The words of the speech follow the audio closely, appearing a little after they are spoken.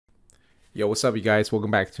Yo, what's up, you guys? Welcome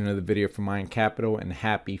back to another video from Mind Capital, and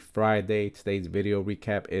happy Friday. Today's video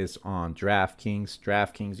recap is on DraftKings.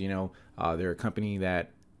 DraftKings, they're a company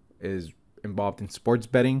that is involved in sports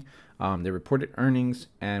betting. They reported earnings,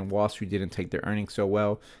 and Wall Street didn't take their earnings so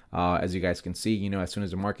well. As you guys can see, as soon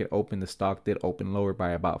as the market opened, the stock did open lower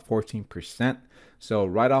by about 14%. So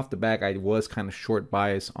right off the back, I was kind of short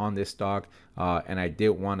bias on this stock, and I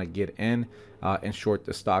did want to get in and short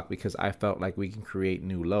the stock because I felt like we can create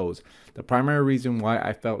new lows. The primary reason why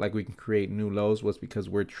I felt like we can create new lows was because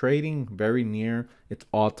we're trading very near its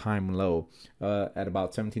all-time low at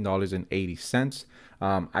about $17.80.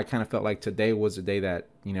 I kind of felt like today was the day that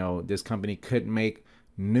this company could make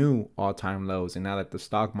new all-time lows, and now that the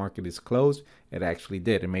stock market is closed, it actually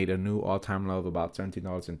did. It made a new all-time low of about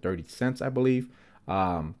 $17.30, I believe.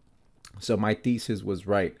 So my thesis was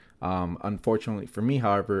right. Unfortunately for me,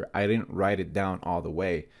 however, I didn't write it down all the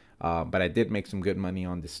way, but I did make some good money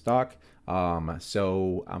on this stock.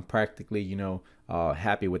 So I'm practically,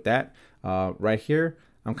 happy with that. Right here,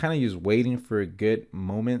 I'm kind of just waiting for a good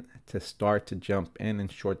moment to start to jump in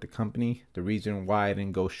and short the company. The reason why I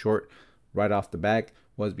didn't go short right off the back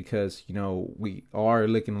was because, we are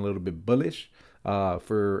looking a little bit bullish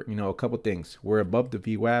for a couple things. We're above the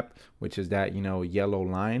VWAP, which is that yellow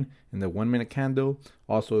line in the 1 minute candle.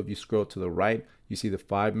 Also, if you scroll to the right, you see the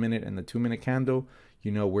 5 minute and the 2 minute candle.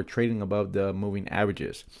 We're trading above the moving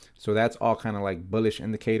averages, so that's all kind of like bullish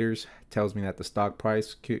indicators. Tells me that the stock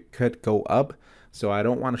price could go up. So I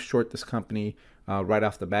don't want to short this company right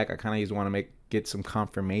off the back. I kind of just want to get some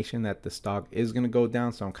confirmation that the stock is going to go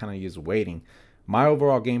down, so I'm kind of just waiting. My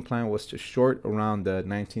overall game plan was to short around the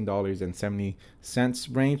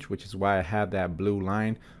 $19.70 range, which is why I have that blue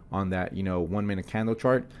line on that 1 minute candle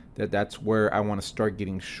chart. That's where I want to start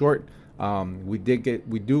getting short. We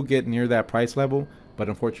do get near that price level, but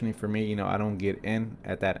unfortunately for me, I don't get in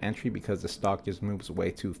at that entry because the stock just moves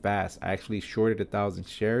way too fast. I actually shorted 1,000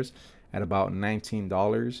 shares at about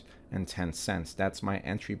 $19.10. That's my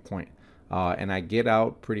entry point, and I get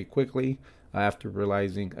out pretty quickly after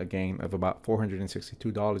realizing a gain of about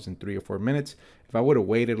 $462 in 3 or 4 minutes. If I would have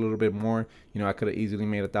waited a little bit more, I could have easily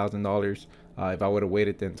made $1,000. If I would have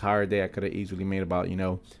waited the entire day, I could have easily made about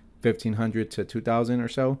 $1,500 to $2,000 or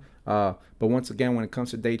so. But once again, when it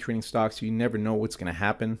comes to day trading stocks, you never know what's going to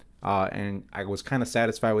happen. And I was kind of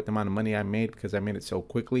satisfied with the amount of money I made because I made it so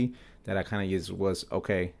quickly that I kind of just was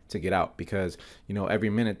okay to get out, because every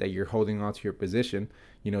minute that you're holding on to your position,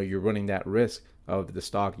 you're running that risk of the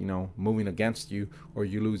stock moving against you, or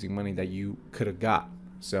you losing money that you could have got.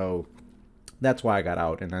 So that's why I got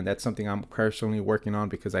out, and that's something I'm personally working on,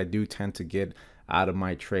 because I do tend to get out of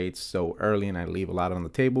my trades so early and I leave a lot on the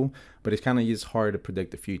table. But it's kind of just hard to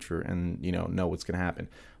predict the future and know what's going to happen.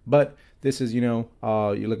 But this is you're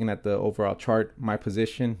looking at the overall chart. My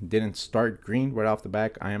position didn't start green right off the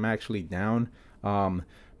back. I am actually down.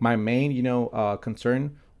 My main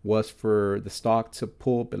concern was for the stock to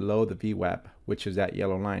pull below the VWAP, which is that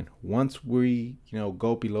yellow line. Once we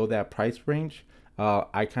go below that price range,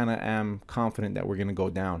 I kind of am confident that we're going to go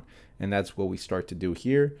down, and that's what we start to do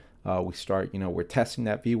here. We start, we're testing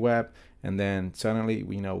that VWAP, and then suddenly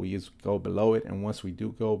we just go below it. And once we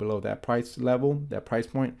do go below that price level, that price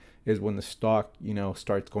point, is when the stock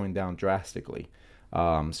starts going down drastically.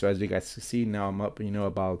 So as you guys see, now I'm up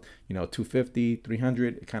about 250,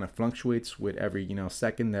 300. It kind of fluctuates with every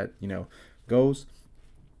second that goes,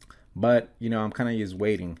 but I'm kind of just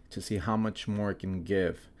waiting to see how much more it can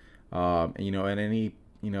give. And any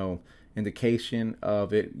indication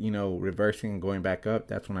of it reversing and going back up,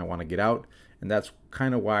 that's when I want to get out. And that's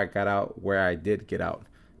kind of why I got out where I did get out,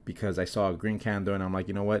 because I saw a green candle and I'm like,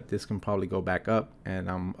 what, this can probably go back up, and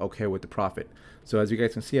I'm okay with the profit. So as you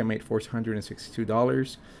guys can see, I made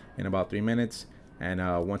 $462 in about 3 minutes.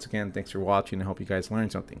 And once again, thanks for watching. I hope you guys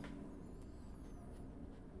learned something.